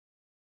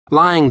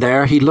Lying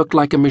there, he looked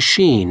like a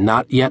machine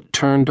not yet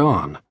turned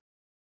on.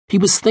 He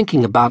was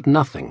thinking about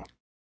nothing.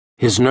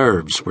 His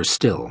nerves were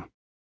still.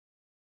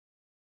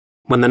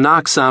 When the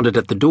knock sounded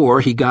at the door,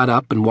 he got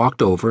up and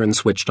walked over and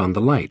switched on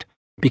the light,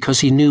 because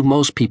he knew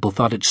most people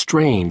thought it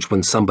strange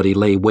when somebody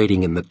lay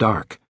waiting in the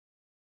dark.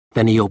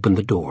 Then he opened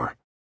the door.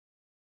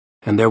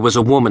 And there was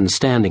a woman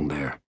standing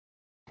there,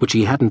 which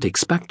he hadn't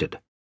expected.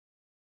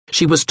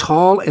 She was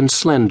tall and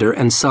slender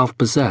and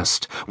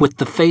self-possessed, with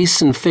the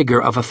face and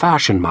figure of a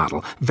fashion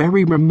model,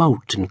 very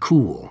remote and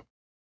cool.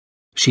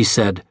 She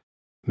said,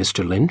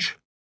 "Mr. Lynch?"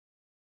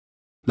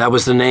 That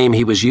was the name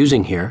he was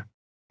using here,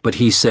 but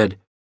he said,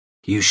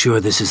 "You sure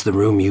this is the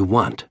room you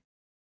want?"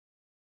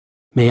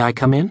 "May I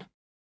come in?"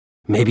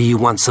 "Maybe you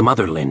want some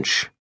other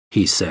Lynch,"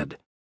 he said.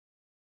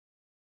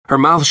 Her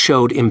mouth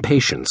showed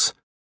impatience.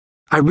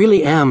 "I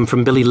really am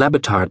from Billy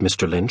Lebetard,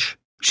 Mr. Lynch,"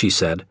 she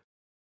said.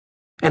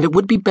 "And it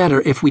would be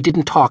better if we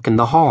didn't talk in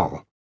the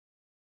hall."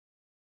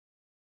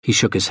 He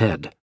shook his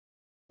head.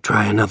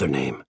 "Try another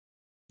name."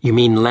 "You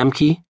mean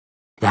Lemke?"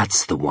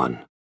 "That's the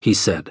one," he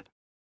said,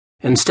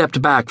 and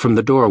stepped back from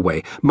the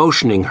doorway,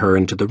 motioning her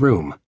into the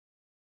room.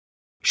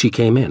 She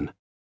came in,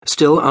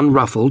 still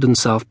unruffled and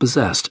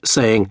self-possessed,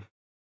 saying,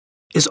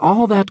 "Is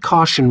all that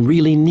caution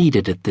really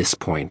needed at this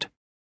point?"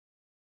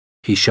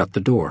 He shut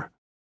the door.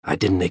 "I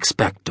didn't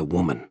expect a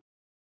woman,"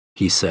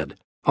 he said.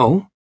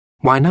 "Oh?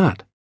 Why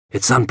not?"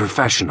 "It's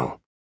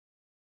unprofessional."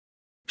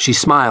 She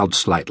smiled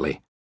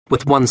slightly,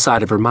 with one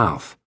side of her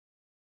mouth.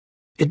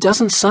 "It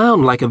doesn't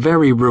sound like a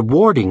very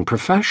rewarding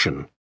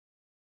profession."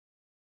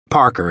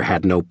 Parker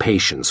had no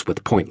patience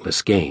with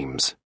pointless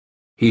games.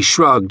 He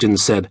shrugged and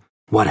said,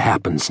 "What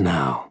happens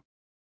now?"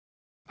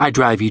 "I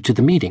drive you to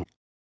the meeting."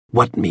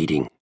 "What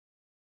meeting?"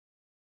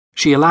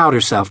 She allowed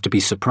herself to be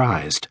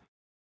surprised.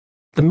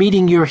 "The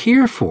meeting you're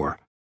here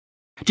for.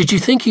 Did you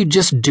think you'd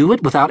just do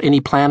it without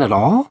any plan at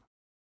all?"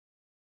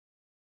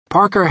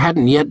 Parker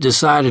hadn't yet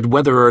decided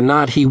whether or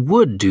not he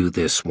would do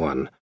this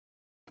one,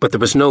 but there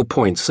was no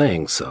point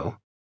saying so.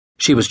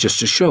 She was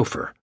just a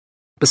chauffeur.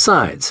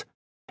 Besides,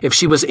 if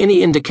she was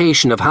any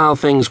indication of how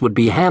things would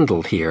be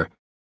handled here,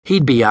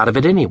 he'd be out of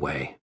it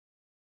anyway.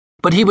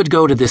 But he would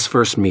go to this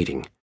first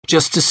meeting,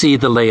 just to see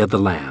the lay of the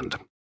land.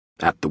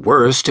 At the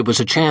worst, it was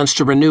a chance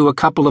to renew a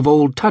couple of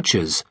old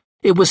touches.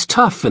 It was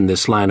tough in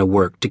this line of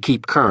work to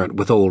keep current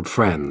with old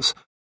friends.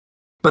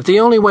 But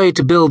the only way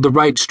to build the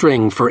right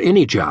string for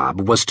any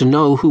job was to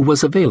know who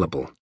was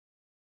available.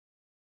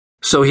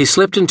 So he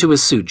slipped into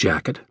his suit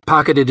jacket,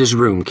 pocketed his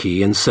room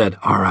key, and said,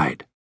 "All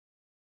right,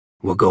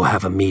 we'll go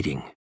have a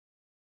meeting."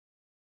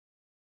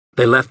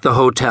 They left the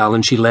hotel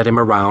and she led him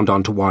around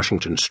onto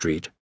Washington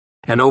Street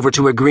and over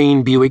to a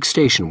green Buick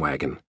station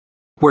wagon,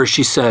 where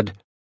she said,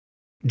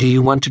 "Do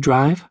you want to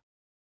drive?"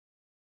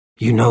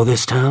 "You know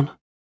this town?"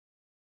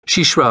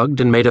 She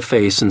shrugged and made a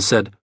face and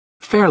said,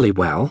 "Fairly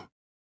well,"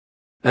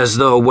 as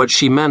though what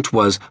she meant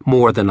was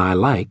more than I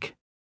like.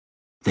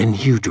 "Then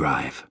you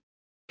drive,"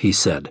 he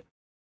said,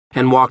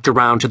 and walked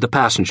around to the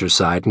passenger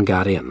side and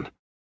got in.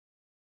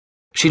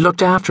 She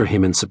looked after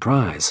him in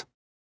surprise,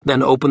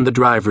 then opened the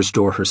driver's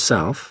door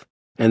herself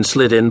and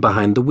slid in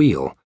behind the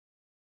wheel.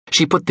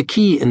 She put the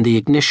key in the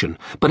ignition,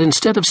 but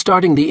instead of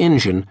starting the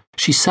engine,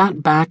 she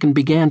sat back and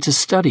began to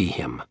study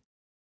him,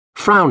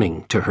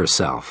 frowning to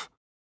herself.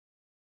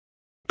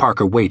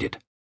 Parker waited.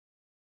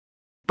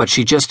 But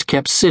she just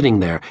kept sitting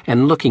there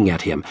and looking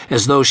at him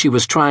as though she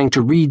was trying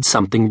to read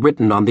something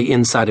written on the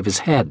inside of his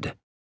head.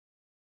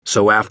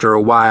 So after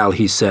a while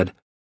he said,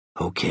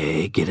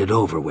 "Okay, get it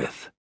over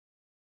with."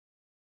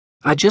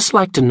 "I'd just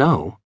like to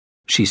know,"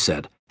 she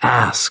said.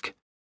 "Ask.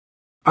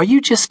 Are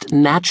you just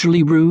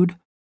naturally rude?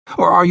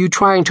 Or are you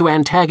trying to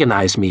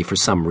antagonize me for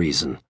some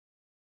reason?"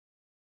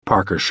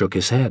 Parker shook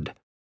his head.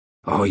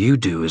 "All you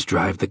do is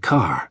drive the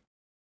car."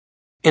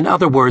 "In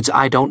other words,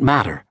 I don't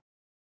matter."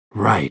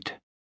 "Right."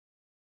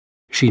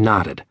 She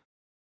nodded.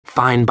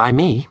 "Fine by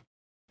me,"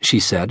 she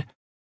said.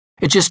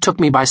 "It just took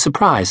me by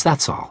surprise,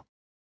 that's all."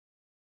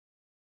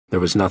 There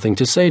was nothing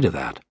to say to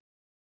that.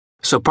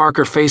 So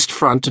Parker faced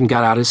front and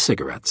got out his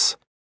cigarettes.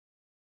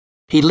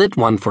 He lit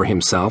one for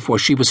himself while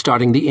she was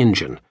starting the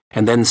engine,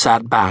 and then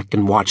sat back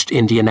and watched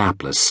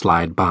Indianapolis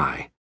slide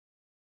by.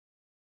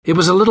 It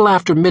was a little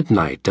after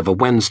midnight of a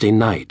Wednesday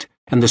night,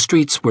 and the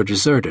streets were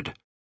deserted.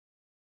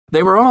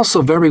 They were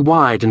also very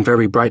wide and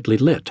very brightly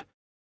lit,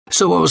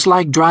 so it was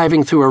like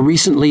driving through a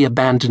recently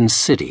abandoned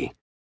city,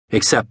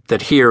 except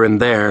that here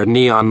and there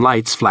neon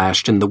lights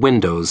flashed in the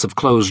windows of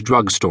closed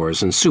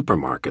drugstores and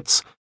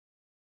supermarkets.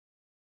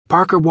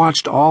 Parker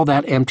watched all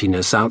that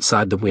emptiness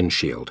outside the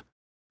windshield,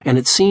 and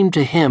it seemed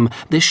to him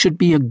this should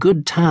be a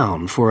good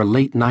town for a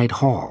late-night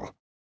haul.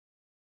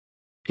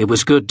 It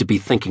was good to be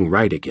thinking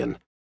right again.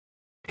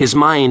 His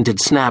mind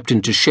had snapped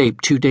into shape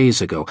 2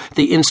 days ago,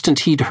 the instant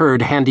he'd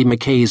heard Handy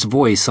McKay's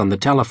voice on the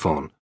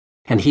telephone,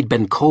 and he'd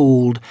been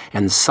cold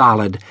and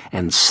solid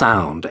and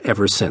sound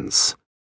ever since.